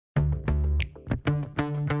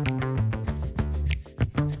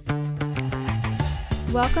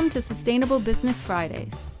Welcome to Sustainable Business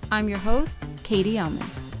Fridays. I'm your host, Katie Ullman.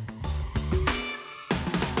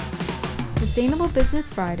 Sustainable Business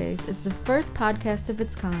Fridays is the first podcast of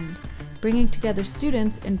its kind, bringing together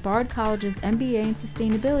students in Bard College's MBA in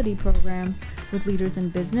Sustainability program with leaders in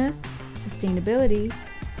business, sustainability,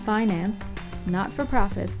 finance,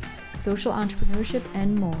 not-for-profits, social entrepreneurship,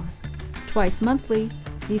 and more. Twice monthly,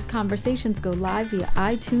 these conversations go live via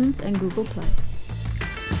iTunes and Google Play.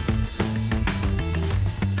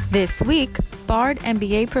 This week, Bard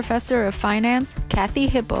MBA Professor of Finance, Kathy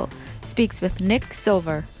Hipple, speaks with Nick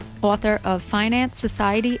Silver, author of Finance,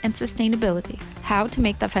 Society, and Sustainability: How to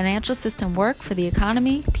Make the Financial System Work for the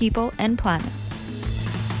Economy, People, and Planet.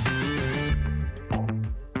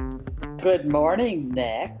 Good morning,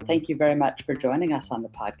 Nick. Thank you very much for joining us on the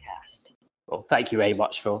podcast. Well, thank you very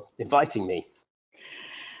much for inviting me.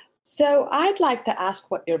 So I'd like to ask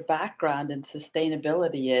what your background in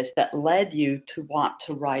sustainability is that led you to want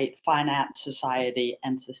to write Finance, Society,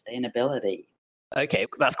 and Sustainability. Okay,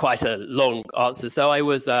 that's quite a long answer. So I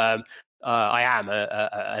am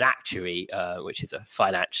an actuary, which is a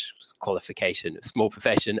finance qualification, a small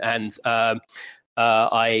profession, and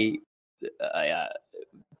I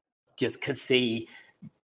just could see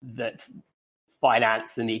that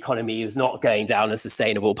finance and the economy was not going down a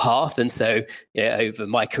sustainable path. And so, over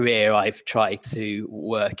my career, I've tried to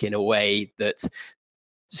work in a way that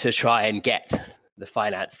to try and get the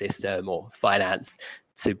finance system or finance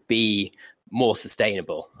to be more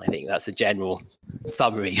sustainable. I think that's a general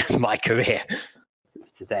summary of my career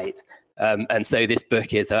to date. And so this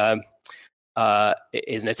book is an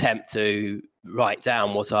attempt to write down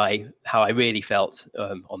how I really felt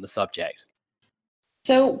on the subject.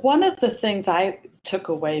 So one of the things I took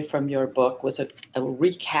away from your book was a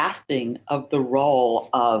recasting of the role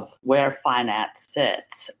of where finance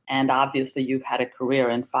sits. And obviously you've had a career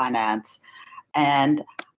in finance. And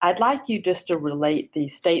I'd like you just to relate the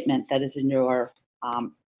statement that is in your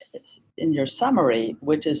summary,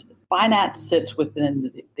 which is finance sits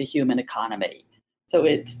within the human economy. So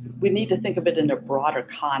we need to think of it in a broader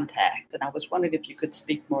context. And I was wondering if you could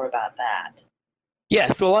speak more about that.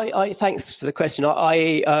 Yes, well, I thanks for the question.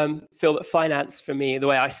 I feel that finance, for me, the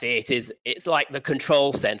way I see it, it's like the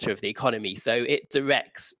control center of the economy. So it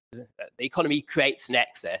directs, the economy creates an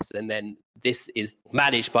excess, and then this is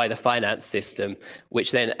managed by the finance system,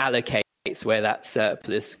 which then allocates where that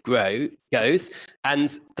surplus goes.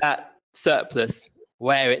 And that surplus,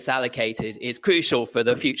 where it's allocated, is crucial for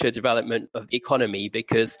the future development of the economy,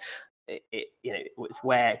 because it's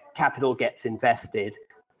where capital gets invested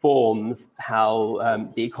forms how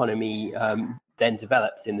the economy then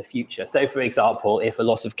develops in the future. So, for example, if a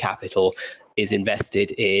lot of capital is invested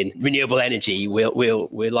in renewable energy,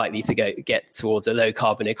 we're likely to get towards a low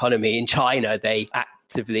carbon economy. In China, they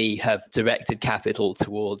actively have directed capital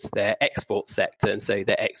towards their export sector, and so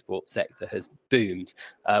their export sector has boomed.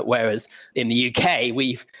 Whereas in the UK,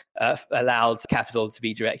 we've allowed capital to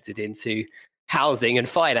be directed into housing and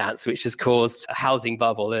finance, which has caused a housing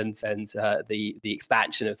bubble and the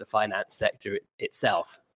expansion of the finance sector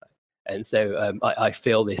itself. And so I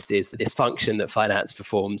feel this function that finance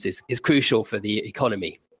performs is crucial for the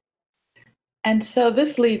economy. And so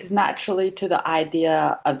this leads naturally to the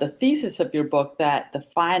idea of the thesis of your book that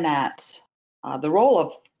the role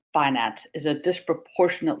of finance is a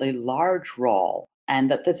disproportionately large role, and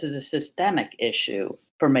that this is a systemic issue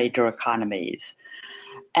for major economies.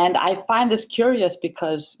 And I find this curious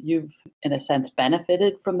because you've, in a sense,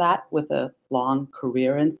 benefited from that with a long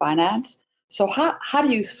career in finance. So how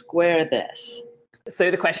do you square this? So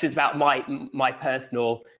the question is about my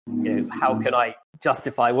personal, how can I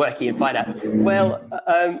justify working in finance? Well,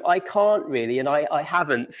 I can't really, and I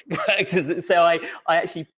haven't worked so I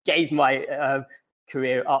actually gave my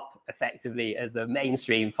career up effectively as a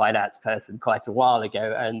mainstream finance person quite a while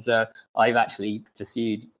ago, and I've actually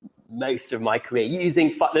pursued most of my career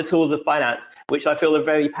using the tools of finance, which I feel are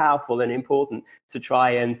very powerful and important to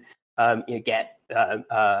try and get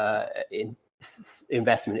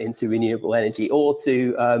investment into renewable energy, or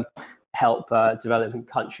to help developing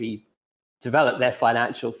countries develop their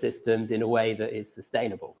financial systems in a way that is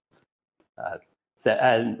sustainable.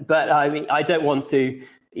 But I mean, I don't want to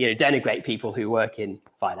denigrate people who work in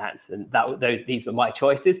finance, and these were my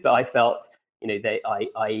choices. But I felt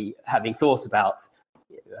I having thought about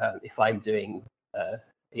if I'm doing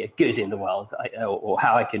good in the world, or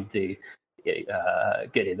how I can do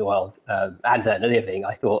good in the world and earn a living,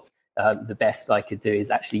 I thought the best I could do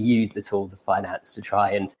is actually use the tools of finance to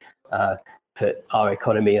try and put our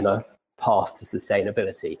economy on a path to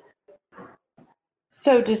sustainability.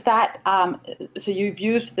 So does that, so you've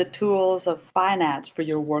used the tools of finance for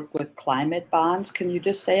your work with climate bonds. Can you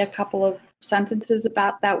just say a couple of sentences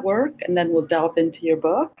about that work, and then we'll delve into your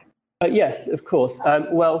book? Yes, of course.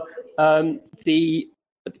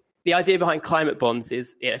 The idea behind climate bonds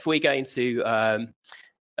is, if we're going to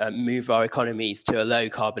move our economies to a low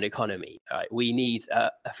carbon economy, right, we need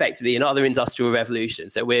effectively another industrial revolution.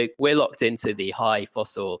 So we're locked into the high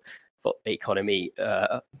fossil economy,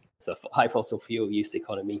 so high fossil fuel use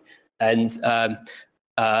economy, and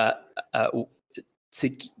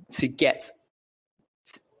to get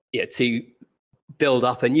to build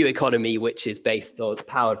up a new economy which is based on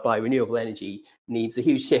powered by renewable energy needs a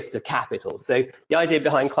huge shift of capital. So the idea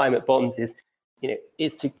behind climate bonds is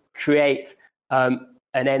to create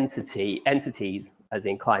entities, as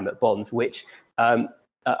in climate bonds, which are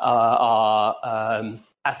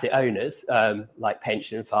asset owners, like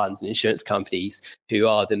pension funds and insurance companies, who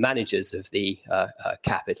are the managers of the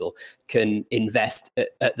capital, can invest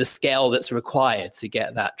at the scale that's required to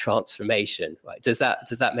get that transformation. Right? Does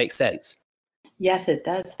that make sense? Yes, it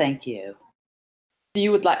does. Thank you.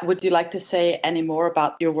 Would you like to say any more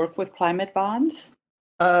about your work with climate bonds?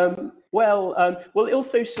 Well, it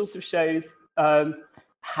also sort of shows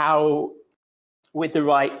how, with the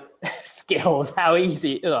right skills, how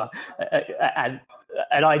easy and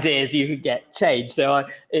ideas you could get change. So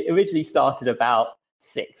it originally started about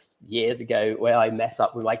 6 years ago, where I met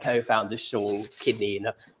up with my co-founder Sean Kidney in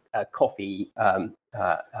a coffee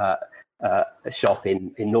shop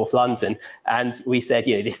in North London, and we said,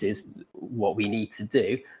 this is what we need to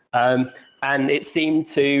do. And it seemed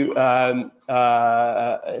to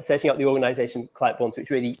setting up the organisation Climate Bonds, which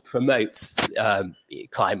really promotes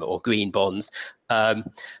climate or green bonds,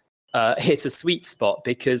 hit a sweet spot,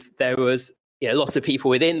 because there was lots of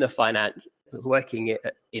people within the finance, working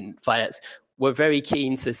in finance, were very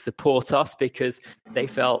keen to support us, because they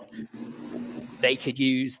felt they could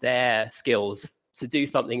use their skills to do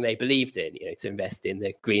something they believed in, to invest in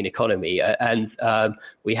the green economy. And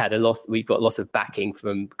we've got lots of backing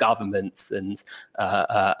from governments and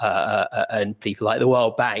people like the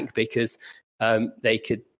World Bank, because they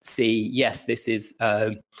could see, yes, this is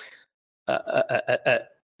a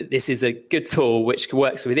good tool which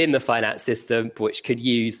works within the finance system, which could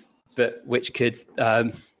do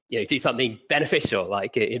something beneficial,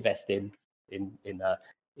 like invest in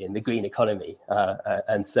the green economy.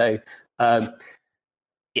 And so,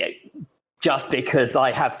 just because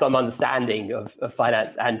I have some understanding of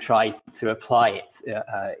finance and try to apply it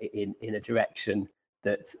in a direction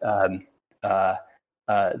that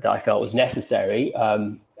I felt was necessary,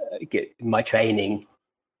 my training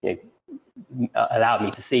allowed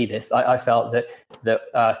me to see this. I felt that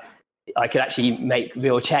I could actually make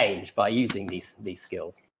real change by using these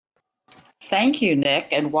skills. Thank you, Nick.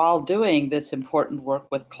 And while doing this important work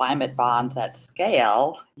with climate bonds at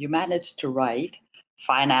scale, you managed to write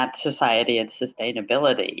Finance, Society, and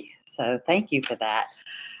Sustainability. So thank you for that.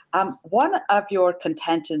 One of your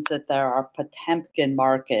contentions that there are Potemkin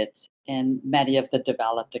markets in many of the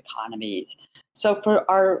developed economies. So for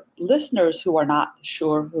our listeners who are not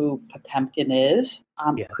sure who Potemkin is,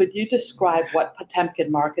 Yes. Could you describe what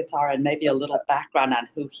Potemkin markets are and maybe a little background on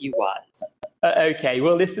who he was? Okay,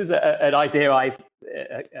 well, this is an idea a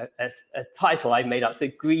title I made up. So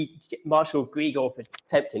Marshal Grigor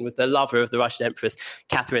Potemkin was the lover of the Russian Empress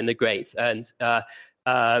Catherine the Great, and a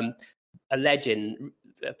legend,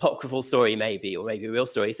 apocryphal story maybe, or maybe a real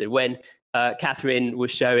story, said when Catherine was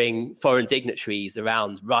showing foreign dignitaries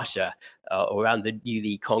around Russia or around the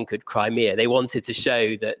newly conquered Crimea, they wanted to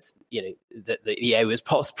show that that the area was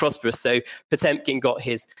prosperous. So Potemkin got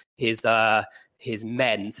his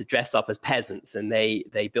men to dress up as peasants, and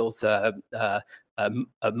they built a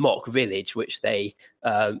mock village, which they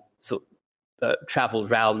travelled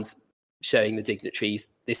around showing the dignitaries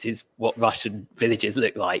this is what Russian villages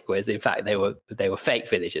look like, whereas in fact they were fake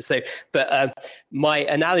villages. So, but my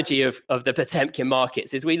analogy of the Potemkin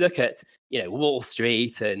markets is we look at Wall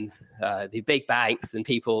Street and the big banks and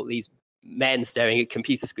these men staring at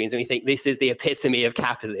computer screens, and we think this is the epitome of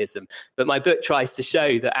capitalism. But my book tries to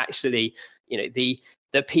show that actually, the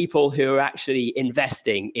people who are actually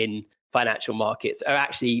investing in financial markets are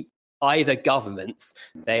actually either governments.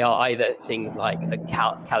 They are either things like the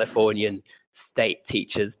Californian state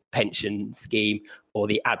teachers pension scheme or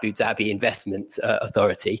the Abu Dhabi Investment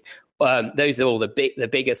Authority. Those are all the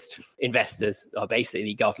biggest investors are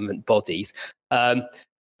basically government bodies. And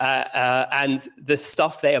the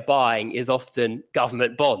stuff they are buying is often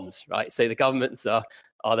government bonds, right? So the governments are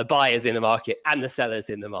the buyers in the market and the sellers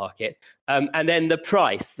in the market. And then the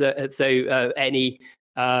price. So any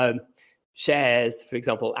shares, for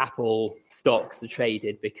example, Apple stocks are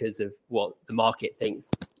traded because of what the market thinks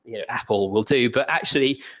Apple will do, but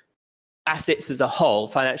actually assets as a whole,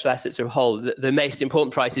 financial assets as a whole, the most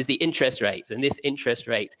important price is the interest rate, and this interest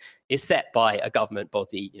rate is set by a government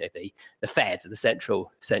body, the Fed, the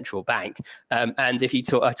central bank. And if I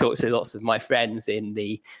talk to lots of my friends in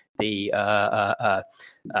the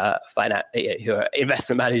finance, who are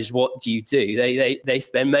investment managers, what do you do? They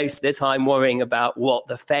spend most of their time worrying about what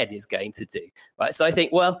the Fed is going to do, right? So I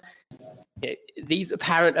think, well, these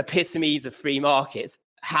apparent epitomes of free markets,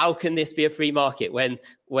 how can this be a free market when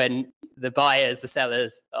the buyers, the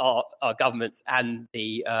sellers are governments, and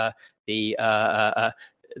the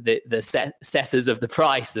setters of the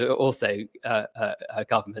price are also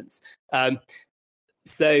governments?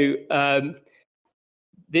 So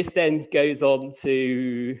this then goes on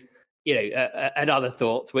to another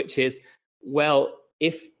thought, which is, well,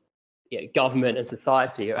 if government and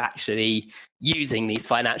society are actually using these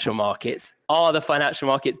financial markets, are the financial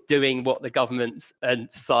markets doing what the governments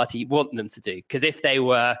and society want them to do? Because if they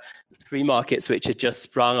were free markets which had just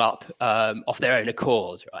sprung up off their own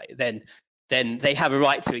accord, right, then they have a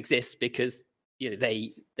right to exist because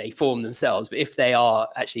they form themselves. But if they are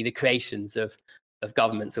actually the creations of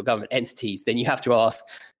governments or government entities, then you have to ask,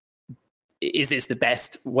 is this the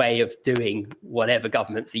best way of doing whatever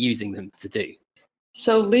governments are using them to do?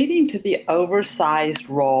 So leading to the oversized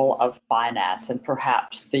role of finance and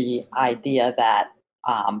perhaps the idea that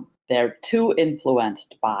they're too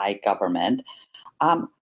influenced by government,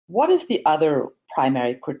 what is the other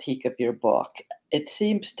primary critique of your book? It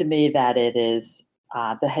seems to me that it is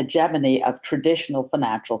the hegemony of traditional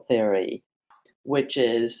financial theory, which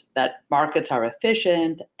is that markets are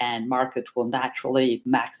efficient and markets will naturally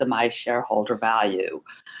maximize shareholder value.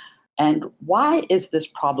 And why is this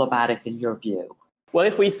problematic in your view? Well,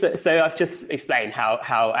 so I've just explained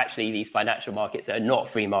how actually these financial markets are not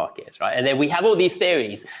free markets, right? And then we have all these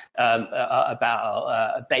theories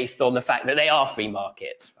about based on the fact that they are free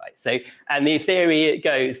markets, right? So, and the theory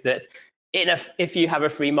goes that if you have a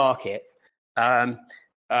free market,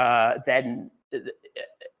 then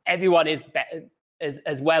everyone is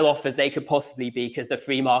as well off as they could possibly be because the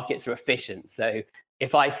free markets are efficient. So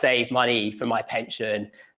if I save money for my pension,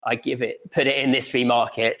 I put it in this free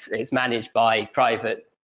market. It's managed by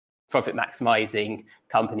private profit maximizing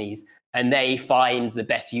companies, and they find the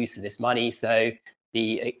best use of this money. So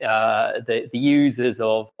the users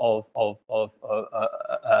of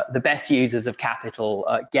the best users of capital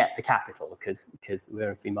get the capital because we're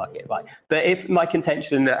a free market, right? But if my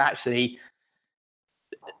contention that actually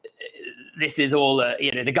this is all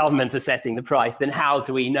the governments are setting the price, then how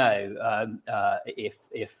do we know if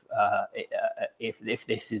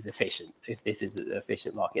this is efficient, if this is an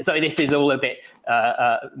efficient market? So this is all a bit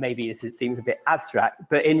maybe it seems a bit abstract,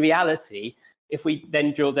 but in reality, if we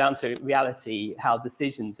then drill down to reality, how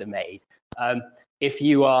decisions are made, if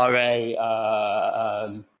you are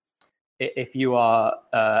an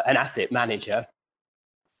asset manager,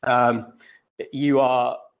 you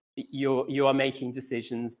are making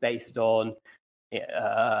decisions based on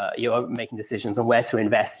where to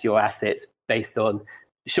invest your assets based on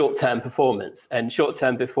short-term performance, and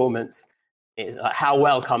short-term performance is like how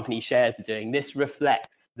well company shares are doing. This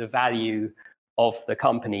reflects the value of the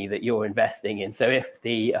company that you're investing in. So if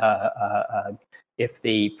the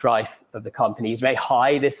price of the company is very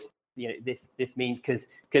high, this means because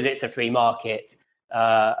it's a free market,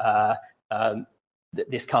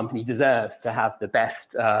 this company deserves to have the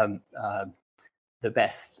best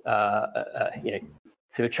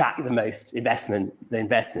to attract the most investment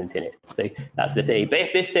in it. So that's the theory. But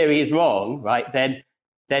if this theory is wrong, right, then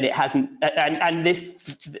it hasn't. And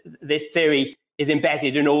this theory is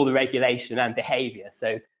embedded in all the regulation and behaviour.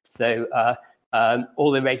 So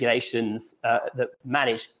all the regulations that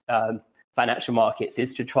manage financial markets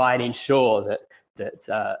is to try and ensure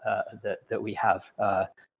that we have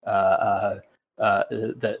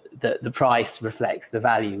the price reflects the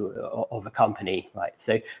value of a company, right?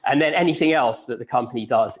 So, and then anything else that the company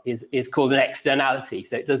does is called an externality.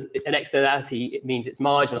 So an externality, it means it's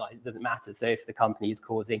marginalized, it doesn't matter. So if the company is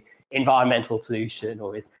causing environmental pollution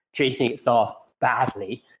or is treating its staff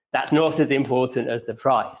badly, that's not as important as the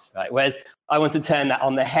price, right? Whereas I want to turn that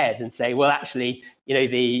on the head and say, well, actually, the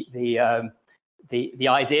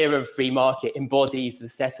idea of free market embodies the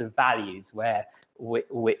set of values wherein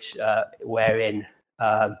the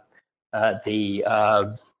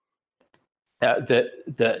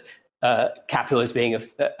capital is being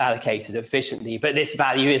allocated efficiently, but this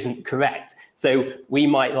value isn't correct. So we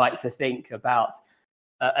might like to think about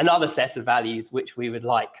another set of values which we would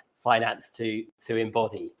like finance to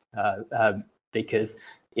embody, because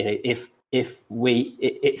if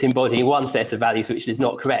it's embodying one set of values which is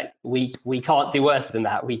not correct. We can't do worse than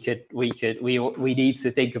that. We need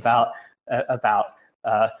to think about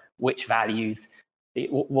which values,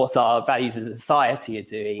 what our values as a society are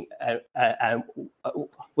doing, and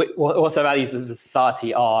what our values as a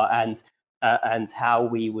society are, and how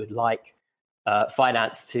we would like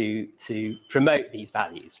finance to promote these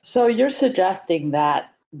values. So you're suggesting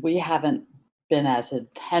that we haven't been as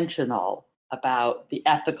intentional about the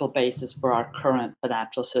ethical basis for our current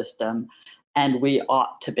financial system, and we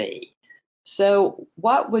ought to be. So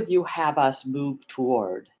what would you have us move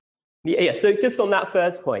toward? Yeah, so just on that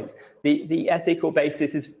first point, the ethical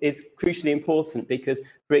basis is crucially important because,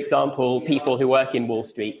 for example, people who work in Wall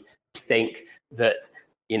Street think that,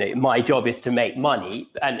 my job is to make money,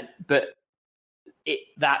 but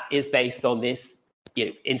that is based on this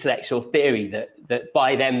intellectual theory that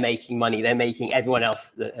by them making money, they're making everyone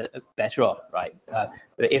else better off, right? But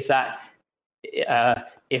if that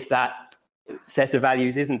set of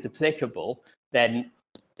values isn't applicable, then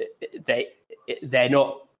they're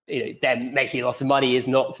not. Them making lots of money is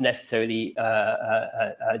not necessarily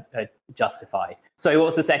justified. So, what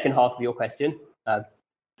was the second half of your question?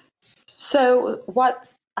 So,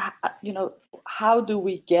 how do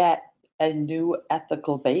we get a new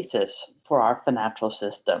ethical basis for our financial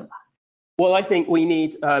system? Well, I think we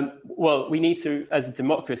need to, as a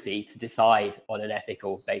democracy, to decide on an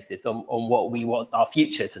ethical basis on what we want our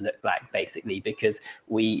future to look like, basically, because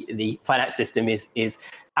the financial system is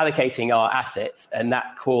allocating our assets, and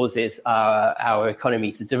that causes our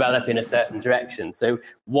economy to develop in a certain direction. So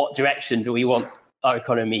what direction do we want our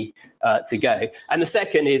economy to go? And the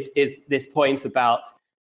second is this point about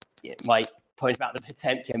my point about the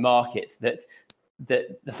Potemkin markets, that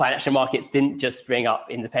the financial markets didn't just spring up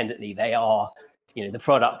independently. They are, the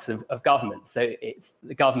products of governments. So it's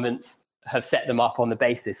the governments have set them up on the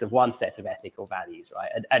basis of one set of ethical values,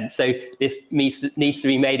 right? And so this needs to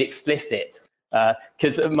be made explicit,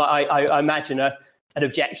 because I imagine an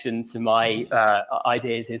objection to my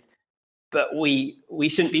ideas is, but we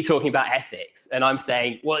shouldn't be talking about ethics. And I'm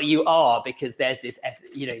saying, well, you are, because there's this,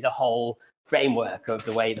 the whole framework of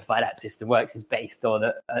the way the finance system works is based on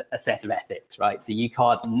a set of ethics, right? So you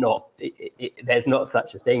can't there's not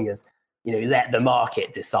such a thing as, let the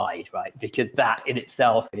market decide, right? Because that in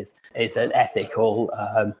itself is an ethical,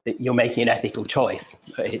 you're making an ethical choice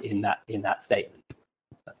in that statement.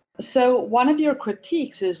 So one of your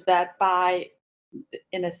critiques is that by,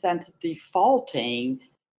 in a sense, defaulting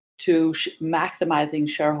to maximizing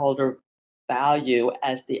shareholder value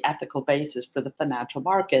as the ethical basis for the financial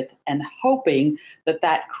market and hoping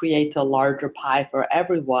that creates a larger pie for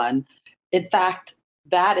everyone. In fact,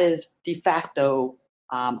 that is de facto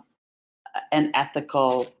an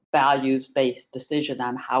ethical values-based decision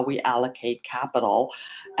on how we allocate capital.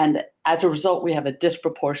 And as a result, we have a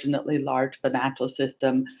disproportionately large financial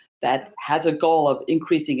system that has a goal of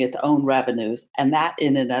increasing its own revenues. And that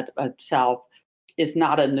in and of itself is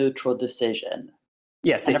not a neutral decision.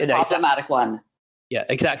 Yes, and a problematic one. Yeah,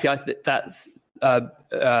 exactly. That's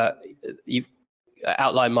you've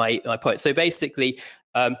outlined my point. So basically,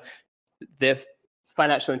 the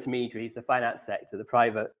financial intermediaries, the finance sector, the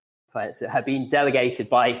private finance sector, have been delegated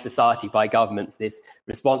by society, by governments, this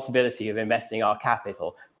responsibility of investing our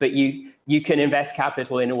capital. But you can invest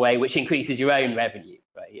capital in a way which increases your own revenue,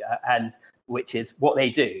 right? And which is what they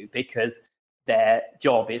do, because their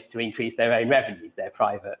job is to increase their own revenues. They're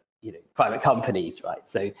private companies, right?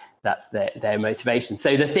 So that's their motivation.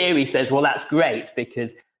 So the theory says, well, that's great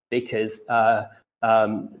because they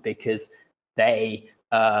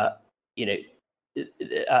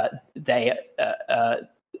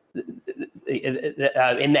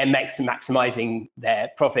in their maximizing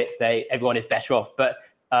their profits, everyone is better off. But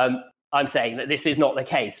I'm saying that this is not the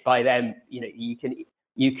case. By them, you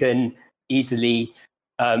can easily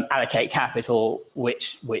allocate capital,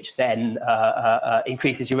 which then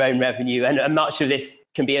increases your own revenue, and much of this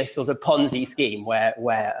can be a sort of Ponzi scheme where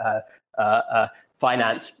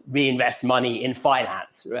finance reinvests money in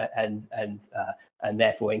finance, and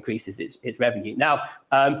therefore increases its revenue. Now,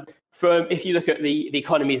 if you look at the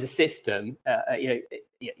economy as a system,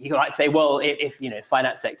 you might say, well, if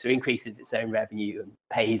finance sector increases its own revenue and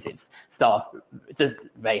pays its staff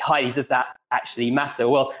very highly, does that actually matter?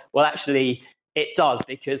 Well, actually, it does,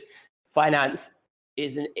 because finance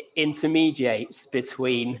intermediates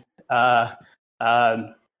between the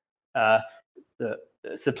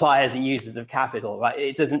suppliers and users of capital, right?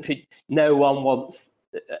 It doesn't. No one wants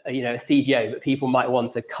a CDO, but people might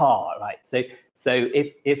want a car, right? So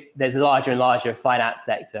if there's a larger and larger finance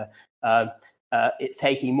sector, it's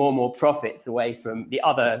taking more and more profits away from the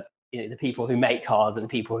other the people who make cars and the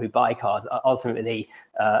people who buy cars. Ultimately,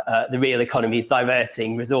 the real economy is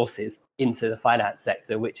diverting resources into the finance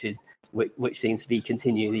sector, which seems to be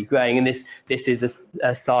continually growing. And this is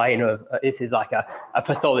a sign of this is like a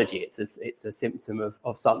pathology. It's a symptom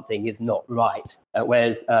of something is not right.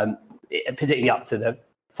 Whereas particularly up to the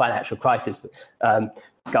financial crisis,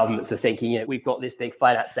 governments are thinking, we've got this big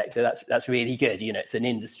finance sector that's really good. It's an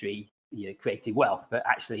industry, creating wealth, but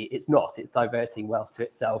actually it's not. It's diverting wealth to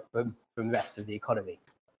itself from the rest of the economy.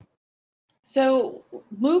 So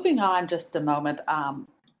moving on just a moment,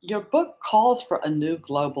 your book calls for a new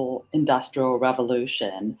global industrial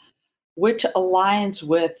revolution, which aligns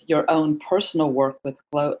with your own personal work with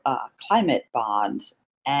climate bonds.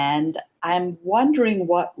 And I'm wondering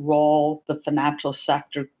what role the financial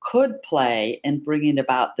sector could play in bringing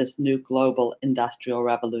about this new global industrial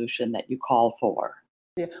revolution that you call for.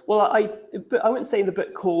 Yeah, well, I wouldn't say the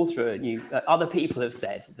book calls for a new. Other people have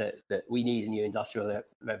said that we need a new industrial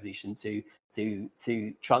revolution to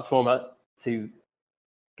transform to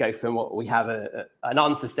go from what we have an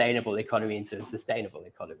unsustainable economy into a sustainable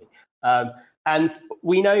economy. And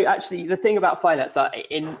we know actually the thing about finance,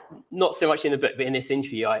 not so much in the book, but in this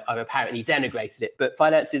interview, I've apparently denigrated it. But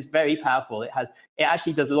finance is very powerful. It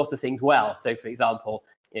actually does a lot of things well. So, for example,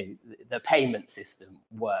 the payment system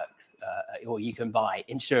works, or you can buy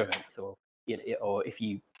insurance, or if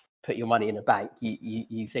you put your money in a bank,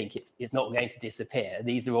 you think it's not going to disappear.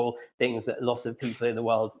 These are all things that lots of people in the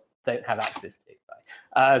world don't have access to,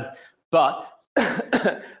 right?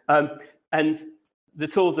 And the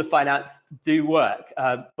tools of finance do work,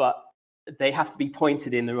 but they have to be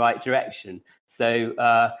pointed in the right direction.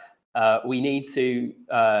 So we need to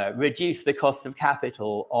reduce the cost of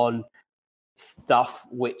capital on stuff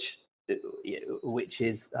which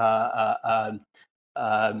is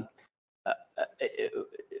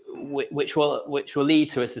which will lead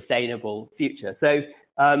to a sustainable future. So,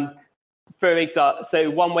 for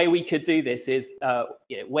example, one way we could do this is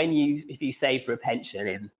if you save for a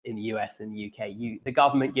pension in the US and the UK, the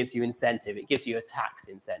government gives you incentive. It gives you a tax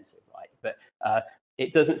incentive, right? But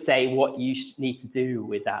it doesn't say what you need to do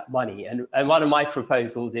with that money. And one of my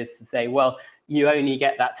proposals is to say, well, you only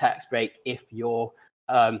get that tax break if your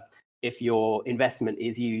investment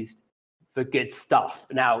is used for good stuff.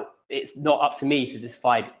 Now, it's not up to me to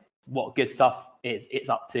decide what good stuff is. It's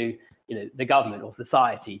up to the government or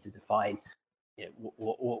society to define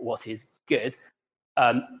what is good.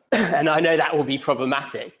 And I know that will be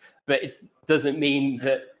problematic, but it doesn't mean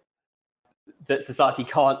that society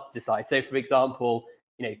can't decide. So, for example,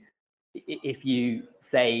 if you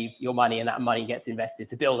save your money and that money gets invested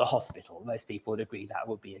to build a hospital, most people would agree that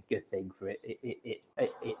would be a good thing for it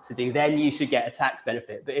to do. Then you should get a tax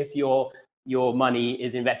benefit. But if your money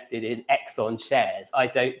is invested in Exxon shares, I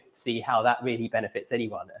don't see how that really benefits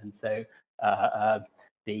anyone. And so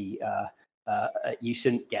you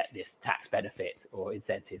shouldn't get this tax benefit or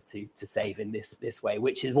incentive to save in this way,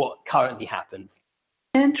 which is what currently happens.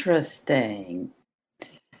 Interesting.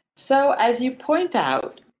 So as you point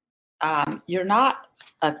out, you're not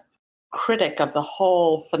a critic of the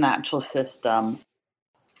whole financial system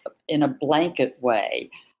in a blanket way,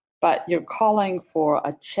 but you're calling for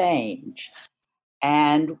a change.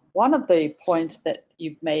 And one of the points that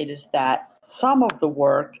you've made is that some of the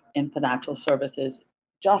work in financial services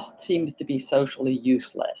just seems to be socially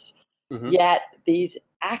useless. Mm-hmm. Yet these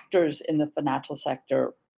actors in the financial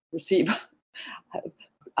sector receive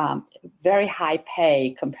very high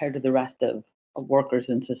pay compared to the rest of workers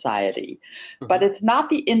in society. Mm-hmm. But it's not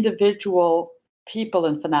the individual people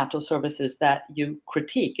in financial services that you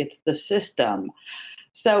critique, it's the system.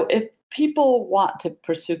 So if people want to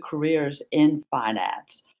pursue careers in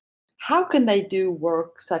finance, how can they do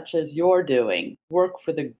work such as you're doing, work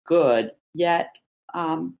for the good, yet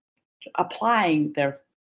applying their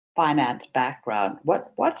finance background?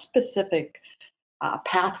 What specific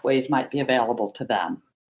pathways might be available to them?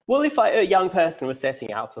 Well, if a young person was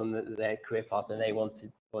setting out on their career path and they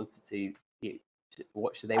wanted to,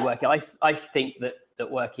 what should they work in? I think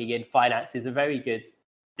that working in finance is a very good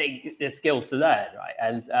thing, a skill to learn, right?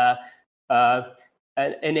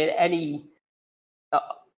 And in any,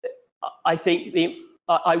 I think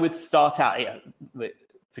I would start out with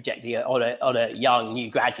projecting on a young new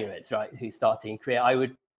graduate, right, who's starting a career. I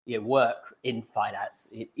would work in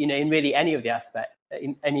finance, in really any of the aspect,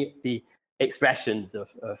 in any of the expressions of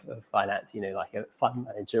finance, like a fund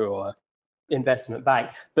manager or investment bank,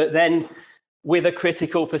 but then with a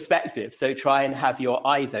critical perspective. So try and have your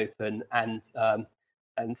eyes open and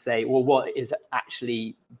say, well, what is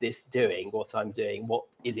actually this doing? What I'm doing? What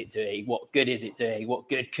is it doing? What good is it doing? What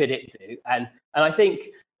good could it do? And I think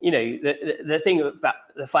the thing about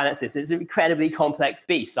the finance system is an incredibly complex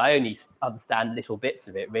beast. I only understand little bits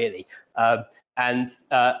of it, really. And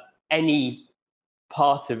any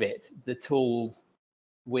part of it, the tools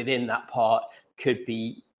within that part could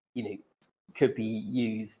be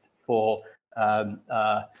used for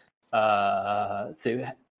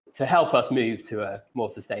to help us move to a more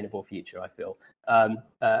sustainable future, I feel.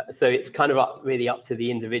 So it's kind of really up to the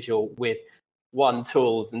individual with one,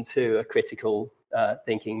 tools, and two, a critical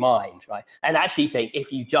thinking mind, right? And I actually think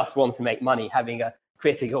if you just want to make money, having a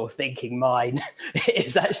critical thinking mind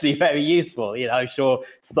is actually very useful. I'm sure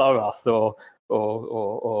Soros or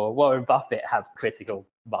Warren Buffett have critical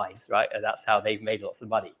minds, right? And that's how they've made lots of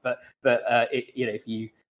money. But if you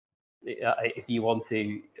want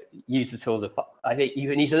to use the tools, I think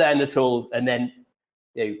you need to learn the tools and then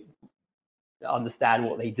understand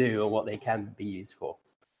what they do and what they can be used for.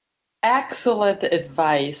 Excellent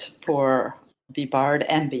advice for the Bard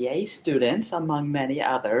MBA students, among many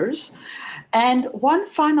others. And one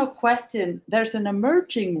final question, there's an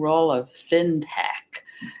emerging role of fintech,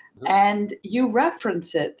 and you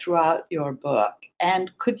reference it throughout your book.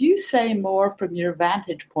 And could you say more from your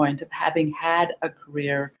vantage point of having had a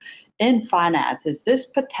career in finance? Is this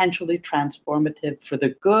potentially transformative for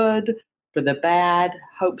the good, for the bad,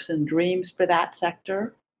 hopes and dreams for that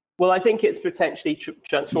sector? Well, I think it's potentially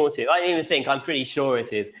transformative. I even think, I'm pretty sure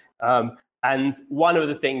it is. And one of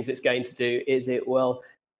the things it's going to do is it will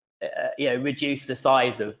reduce the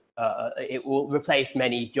size of, it will replace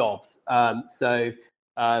many jobs. For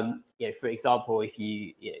example, if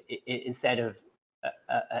you instead of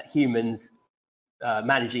humans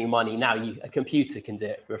managing money, now a computer can do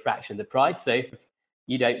it for a fraction of the price. So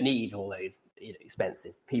you don't need all those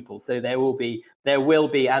expensive people. So there will be,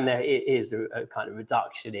 and there is a kind of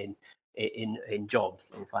reduction in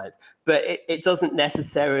jobs in finance. But it doesn't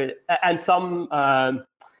necessarily, and some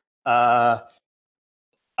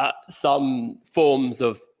forms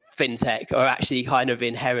of fintech are actually kind of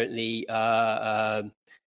inherently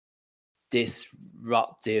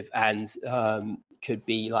disruptive and could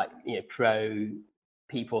be like pro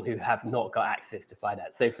people who have not got access to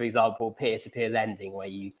finance. So, for example, peer-to-peer lending, where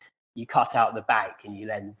you cut out the bank and you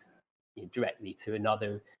lend directly to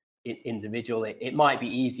another individual. It might be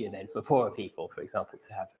easier then for poorer people, for example,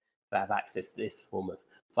 to have access to this form of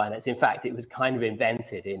finance. In fact, it was kind of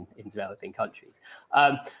invented in developing countries.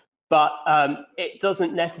 But it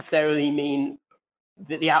doesn't necessarily mean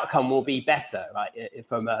that the outcome will be better, right,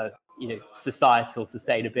 from a societal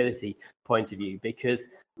sustainability point of view, because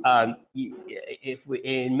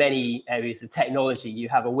in many areas of technology, you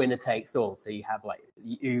have a winner takes all. So you have like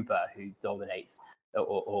Uber, who dominates,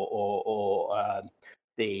 or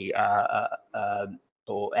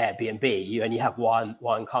Airbnb. You only have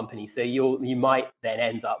one company, so you might then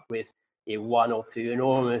end up with one or two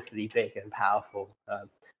enormously big and powerful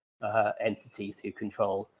entities who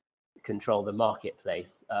control the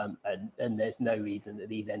marketplace, and there's no reason that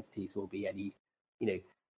these entities will be any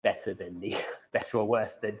better or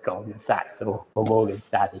worse than Goldman Sachs or Morgan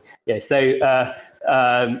Stanley. So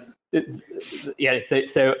there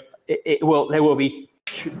will be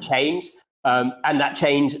change, and that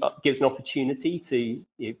change gives an opportunity to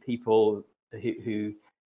people who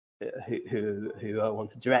want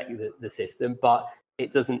to direct the system, but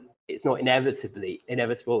it's not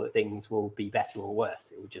inevitable that things will be better or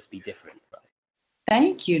worse. It will just be different. Right?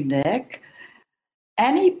 Thank you, Nick.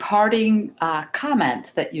 Any parting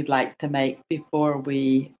comments that you'd like to make before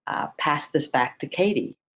we pass this back to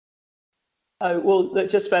Katie? Well, look,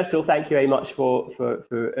 just first of all, thank you very much for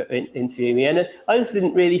interviewing me. And I just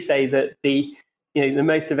didn't really say that the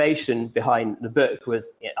motivation behind the book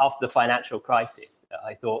was after the financial crisis.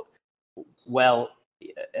 I thought, well,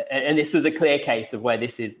 and this was a clear case of where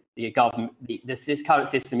this is the government. This current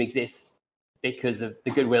system exists because of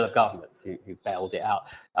the goodwill of governments who bailed it out.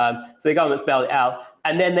 So the governments bailed it out,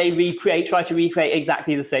 and then they try to recreate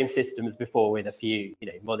exactly the same system as before with a few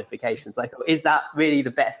modifications. I thought, is that really the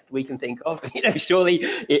best we can think of? Surely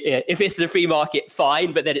if it's a free market,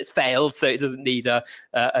 fine, but then it's failed, so it doesn't need a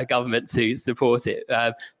government to support it.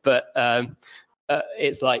 But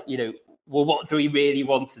it's like, well, what do we really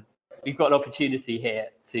want to? We've got an opportunity here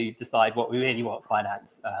to decide what we really want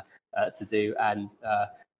finance to do, and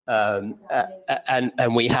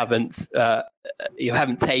we haven't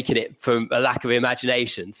taken it from a lack of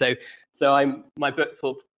imagination. So my book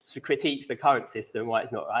critiques the current system, why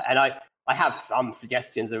it's not right, and I have some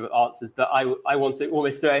suggestions of answers, but I want to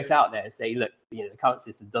almost throw it out there and say, look, the current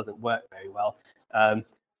system doesn't work very well,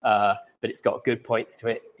 but it's got good points to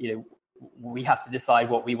it. We have to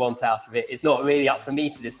decide what we want out of it. It's not really up for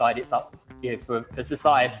me to decide. It's up for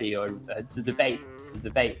society or to debate this.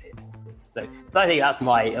 So I think that's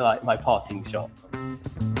my parting shot.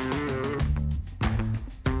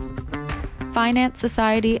 Finance,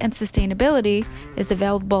 Society, and Sustainability is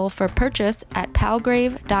available for purchase at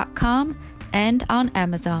palgrave.com and on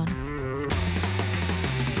Amazon.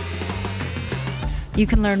 You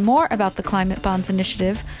can learn more about the Climate Bonds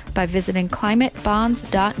Initiative by visiting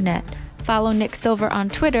climatebonds.net. Follow Nick Silver on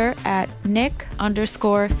Twitter at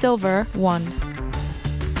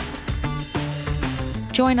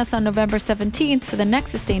Nick_Silver1. Join us on November 17th for the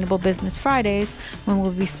next Sustainable Business Fridays, when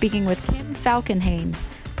we'll be speaking with Kim Falkenhayn,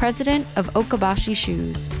 president of Okabashi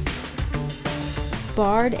Shoes.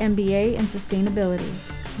 Bard MBA in Sustainability.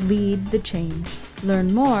 Lead the change.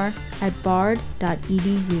 Learn more at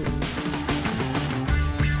bard.edu.